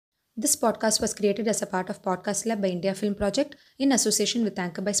This podcast was created as a part of Podcast Lab by India Film Project in association with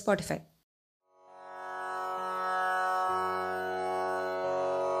Anchor by Spotify.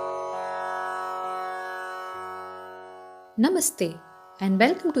 Namaste and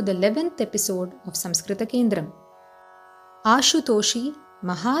welcome to the 11th episode of Samskrita Kendram. Ashutoshi,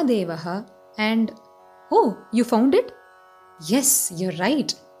 Mahadevaha and... Oh, you found it? Yes, you're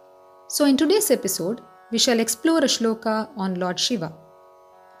right. So in today's episode, we shall explore a shloka on Lord Shiva.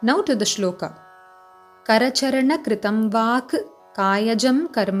 Now to the shloka. Karacharana kritam vak kayajam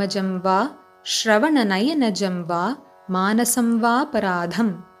karmajam va shravananayanajam va manasam va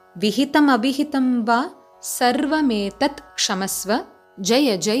paradham vihitam abhihitam va sarvametat kshamasva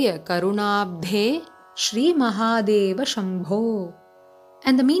jaya jaya karunabdhe Shri Mahadeva Shambho.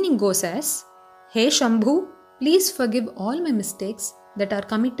 And the meaning goes as, Hey Shambhu, please forgive all my mistakes that are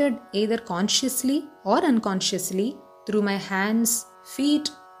committed either consciously or unconsciously through my hands, feet,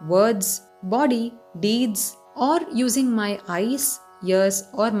 words, body, deeds, or using my eyes, ears,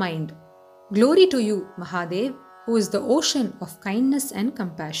 or mind. Glory to you, Mahadev, who is the ocean of kindness and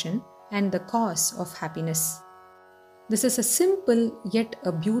compassion and the cause of happiness. This is a simple yet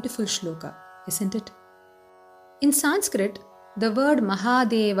a beautiful shloka, isn't it? In Sanskrit, the word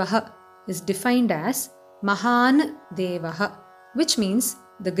Mahadevaha is defined as Mahan Devaha, which means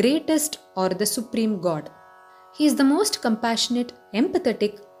the greatest or the supreme God. He is the most compassionate,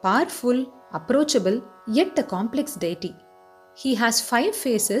 empathetic, powerful, approachable, yet a complex deity. He has 5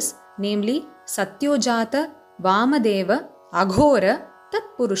 faces, namely Satyojata, Vamadeva, Aghora,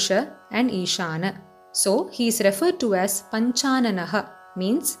 Tatpurusha and Ishana. So he is referred to as Panchananaha,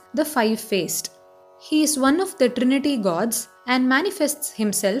 means the 5-faced. He is one of the Trinity gods and manifests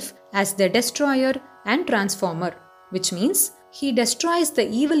himself as the destroyer and transformer, which means he destroys the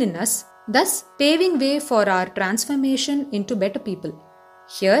evil in us, thus paving way for our transformation into better people.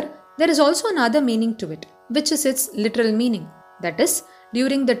 Here, there is also another meaning to it, which is its literal meaning. That is,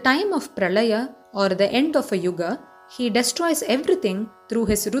 during the time of Pralaya or the end of a yuga, he destroys everything through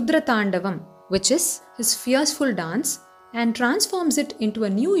his Rudra Tandavam, which is his fearful dance, and transforms it into a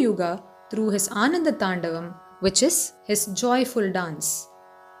new yuga through his Ananda Tandavam, which is his joyful dance.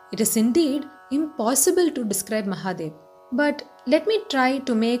 It is indeed impossible to describe Mahadev, but let me try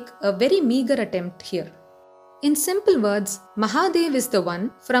to make a very meager attempt here. In simple words, Mahadev is the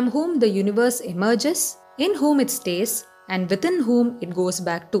one from whom the universe emerges, in whom it stays, and within whom it goes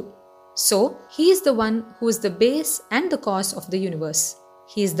back to. So, he is the one who is the base and the cause of the universe.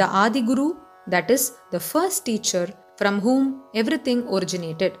 He is the Adi Guru, that is, the first teacher from whom everything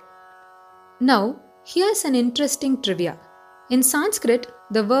originated. Now, here's an interesting trivia. In Sanskrit,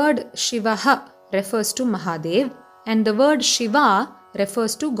 the word Shivaha refers to Mahadev and the word Shiva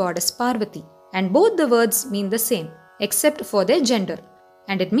refers to goddess Parvati. And both the words mean the same, except for their gender,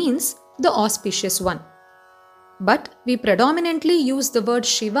 and it means the auspicious one. But we predominantly use the word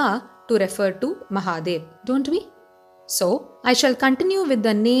Shiva to refer to Mahadev, don't we? So, I shall continue with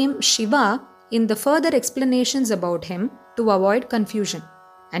the name Shiva in the further explanations about him to avoid confusion.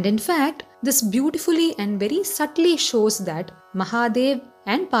 And in fact, this beautifully and very subtly shows that Mahadev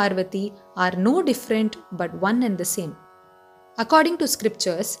and Parvati are no different but one and the same. According to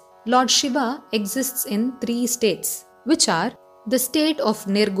scriptures, Lord Shiva exists in 3 states, which are the state of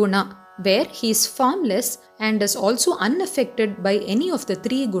Nirguna, where he is formless and is also unaffected by any of the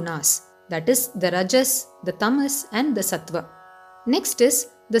 3 gunas, that is the Rajas, the Tamas and the Sattva. Next is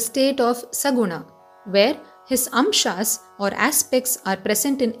the state of Saguna, where his amshas or aspects are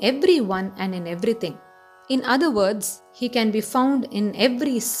present in everyone and in everything. In other words, he can be found in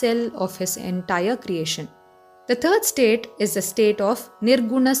every cell of his entire creation. The third state is the state of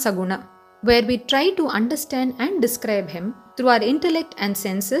Nirguna Saguna, where we try to understand and describe him through our intellect and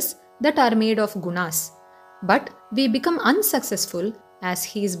senses that are made of gunas. But we become unsuccessful as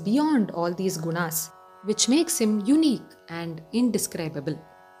he is beyond all these gunas, which makes him unique and indescribable.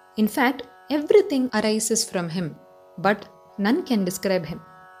 In fact, everything arises from him, but none can describe him.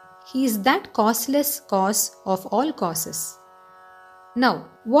 He is that causeless cause of all causes. Now,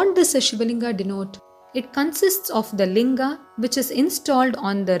 what does a Shivalinga denote? It consists of the linga which is installed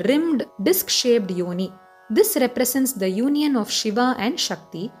on the rimmed disc-shaped yoni. This represents the union of Shiva and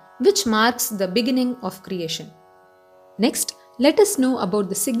Shakti, which marks the beginning of creation. Next, let us know about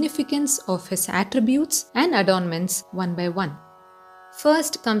the significance of his attributes and adornments one by one.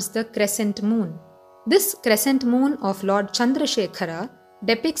 First comes the crescent moon. This crescent moon of Lord Chandrasekhara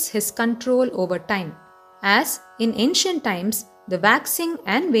depicts his control over time, as in ancient times the waxing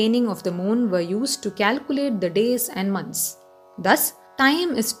and waning of the moon were used to calculate the days and months. Thus,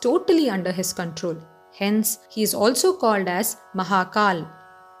 time is totally under his control. Hence, he is also called as Mahakal.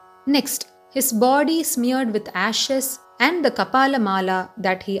 Next, his body smeared with ashes and the Kapala Mala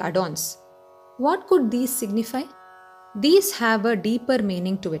that he adorns. What could these signify? These have a deeper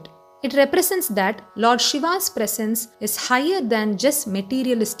meaning to it. It represents that Lord Shiva's presence is higher than just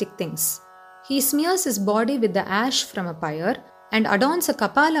materialistic things. He smears his body with the ash from a pyre and adorns a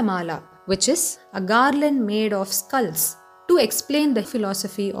Kapala Mala, which is a garland made of skulls, to explain the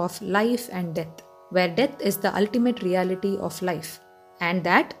philosophy of life and death, where death is the ultimate reality of life, and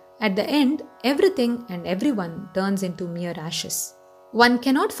that at the end everything and everyone turns into mere ashes. One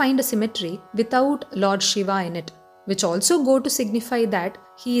cannot find a cemetery without Lord Shiva in it, which also go to signify that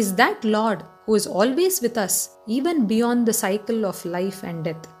he is that Lord who is always with us, even beyond the cycle of life and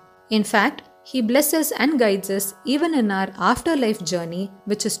death. In fact, he blesses and guides us even in our afterlife journey,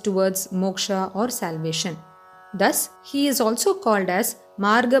 which is towards moksha or salvation. Thus, he is also called as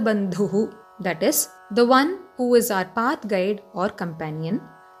Margabandhuhu, that is, the one who is our path guide or companion,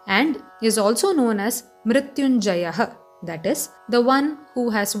 and is also known as Mrityunjayaha, that is, the one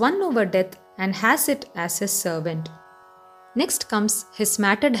who has won over death and has it as his servant. Next comes his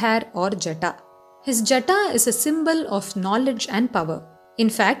matted hair or jata. His jata is a symbol of knowledge and power. In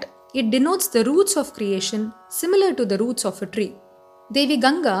fact, it denotes the roots of creation similar to the roots of a tree. Devi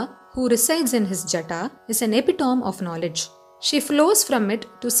Ganga, who resides in his jata, is an epitome of knowledge. She flows from it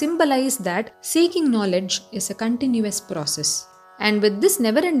to symbolize that seeking knowledge is a continuous process. And with this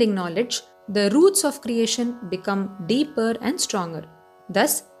never-ending knowledge, the roots of creation become deeper and stronger.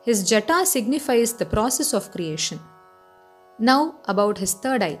 Thus, his jata signifies the process of creation. Now about his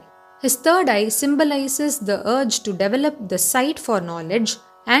third eye. His third eye symbolizes the urge to develop the sight for knowledge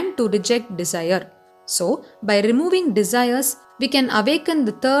and to reject desire. So, by removing desires, we can awaken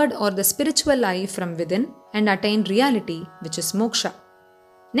the third or the spiritual eye from within and attain reality, which is moksha.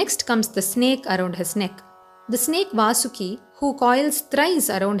 Next comes the snake around his neck. The snake Vasuki, who coils thrice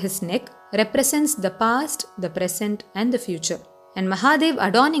around his neck, represents the past, the present, and the future. And Mahadev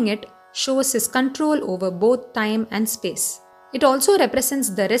adorning it shows his control over both time and space. It also represents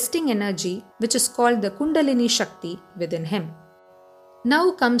the resting energy, which is called the Kundalini Shakti within him.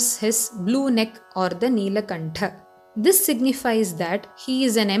 Now comes his blue neck or the Nilakantha. This signifies that he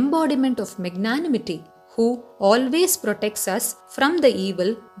is an embodiment of magnanimity who always protects us from the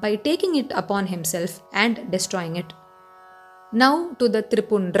evil by taking it upon himself and destroying it. Now to the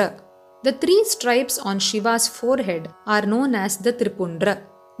Tripundra. The three stripes on Shiva's forehead are known as the Tripundra,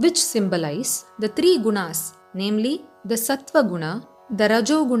 which symbolize the three gunas, namely the Sattva Guna, the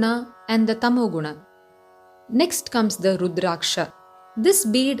Rajo Guna, and the Tamo Guna. Next comes the Rudraksha. This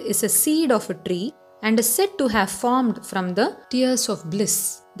bead is a seed of a tree and is said to have formed from the tears of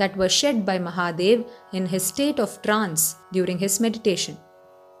bliss that were shed by Mahadev in his state of trance during his meditation.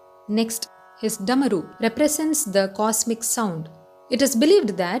 Next, his Damaru represents the cosmic sound. It is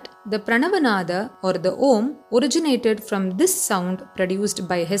believed that the Pranavanada or the Om originated from this sound produced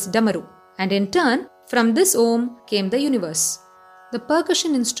by his Damaru, and in turn, from this Om came the universe. The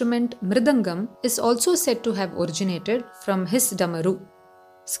percussion instrument Mridangam is also said to have originated from his Damaru.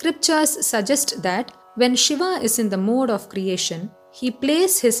 Scriptures suggest that when Shiva is in the mode of creation, he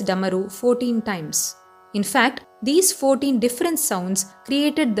plays his Damaru 14 times. In fact, these 14 different sounds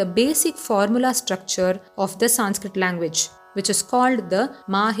created the basic formula structure of the Sanskrit language, which is called the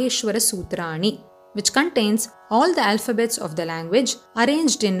Maheshwara Sutrani, which contains all the alphabets of the language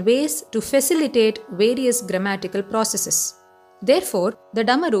arranged in ways to facilitate various grammatical processes. Therefore, the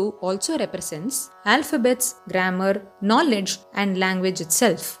Damaru also represents alphabets, grammar, knowledge, and language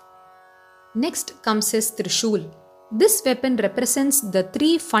itself. Next comes his Trishul. This weapon represents the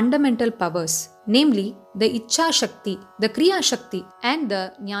three fundamental powers, namely the Ichcha Shakti, the Kriya Shakti, and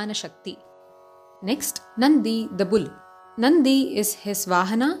the Jnana Shakti. Next, Nandi the bull. Nandi is his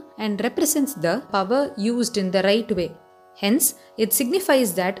Vahana and represents the power used in the right way. Hence, it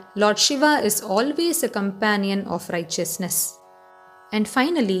signifies that Lord Shiva is always a companion of righteousness. And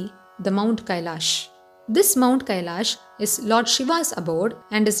finally, the Mount Kailash. This Mount Kailash is Lord Shiva's abode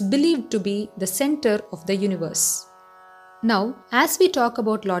and is believed to be the center of the universe. Now, as we talk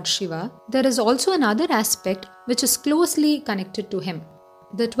about Lord Shiva, there is also another aspect which is closely connected to him,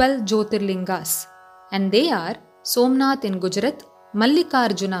 the 12 Jyotirlingas. And they are Somnath in Gujarat,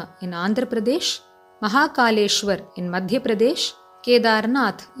 Mallikarjuna in Andhra Pradesh, Mahakaleshwar in Madhya Pradesh,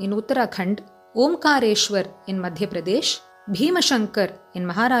 Kedarnath in Uttarakhand, Omkareshwar in Madhya Pradesh, Bhimashankar in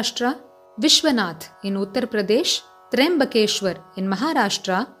Maharashtra, Vishwanath in Uttar Pradesh, Trembakeshwar in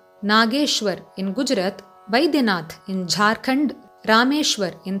Maharashtra, Nageshwar in Gujarat, Vaidyanath in Jharkhand,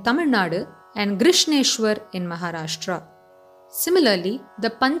 Rameshwar in Tamil Nadu, and Grishneshwar in Maharashtra. Similarly, the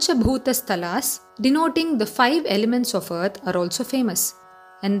Panchabhuta Sthalas, denoting the 5 elements of earth, are also famous.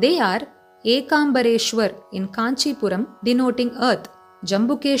 and they are Ekambareshwar in Kanchipuram denoting earth,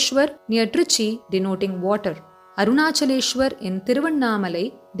 Jambukeshwar near Trichy denoting water, Arunachaleshwar in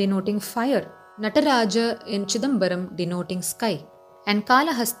Tiruvannamalai denoting fire, Nataraja in Chidambaram denoting sky, and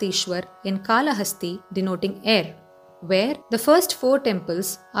Kalahastishwar in Kalahasti denoting air, where the first 4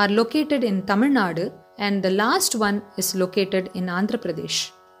 temples are located in Tamil Nadu and the last one is located in Andhra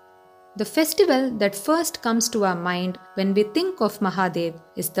Pradesh. The festival that first comes to our mind when we think of Mahadev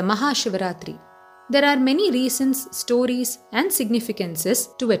is the Mahashivratri. There are many reasons, stories, and significances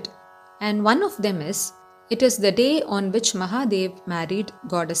to it, and one of them is it is the day on which Mahadev married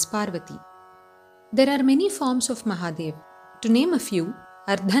goddess Parvati. There are many forms of Mahadev. To name a few,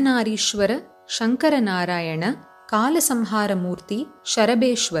 Ardhanarishwara, Shankaranarayana, Kalasamharamurti,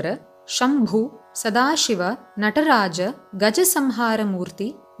 Sharabeshwara, Shambhu, Sadashiva, Nataraja,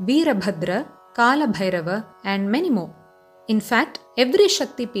 Gajasamharamurti, Veerabhadra, Kalabhairava, and many more. In fact, every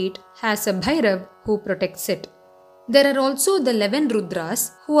Shakti Peeth has a Bhairav who protects it. There are also the 11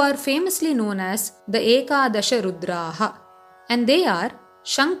 Rudras who are famously known as the Ekadasha Rudraha, and they are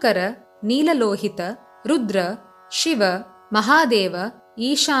Shankara, Neelalohita, Rudra, Shiva, Mahadeva,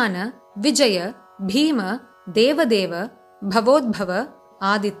 Ishana, Vijaya, Bhima, Devadeva, Bhavodbhava,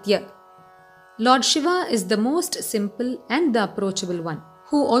 Aditya. Lord Shiva is the most simple and the approachable one,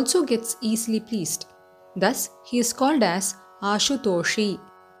 who also gets easily pleased. Thus, he is called as Ashutoshi.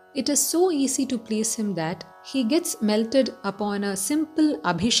 It is so easy to please him that he gets melted upon a simple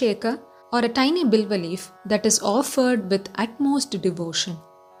abhisheka or a tiny bilva leaf that is offered with utmost devotion.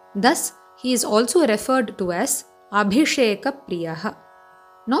 Thus, he is also referred to as Abhisheka Priyaha.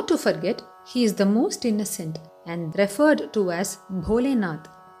 Not to forget, he is the most innocent and referred to as Bholenath.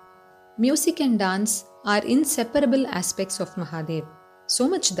 Music and dance are inseparable aspects of Mahadev, so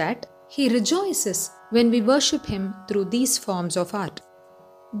much that he rejoices when we worship him through these forms of art.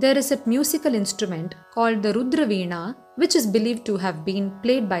 There is a musical instrument called the Rudra Veena, which is believed to have been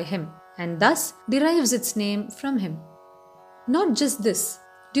played by him and thus derives its name from him. Not just this,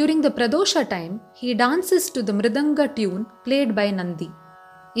 during the Pradosha time, he dances to the Mridanga tune played by Nandi.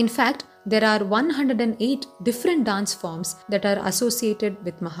 In fact, there are 108 different dance forms that are associated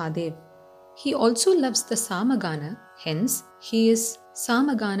with Mahadev. He also loves the Samagana, hence he is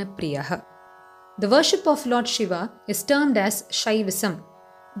Samagana Priyaha. The worship of Lord Shiva is termed as Shaivism.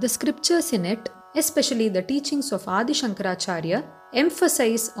 The scriptures in it, especially the teachings of Adi Shankaracharya,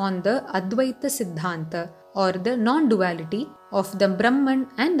 emphasize on the Advaita Siddhanta or the non-duality of the Brahman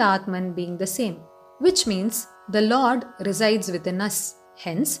and Atman being the same, which means the Lord resides within us.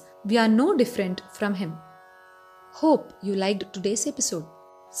 Hence, we are no different from him. Hope you liked today's episode.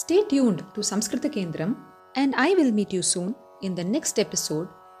 Stay tuned to Samskrita Kendram, and I will meet you soon in the next episode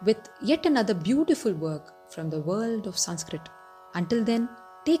with yet another beautiful work from the world of Sanskrit. Until then,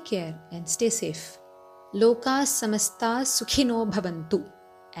 take care and stay safe. Lokas samasta sukhino bhavantu.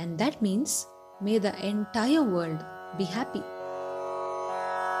 And that means, may the entire world be happy.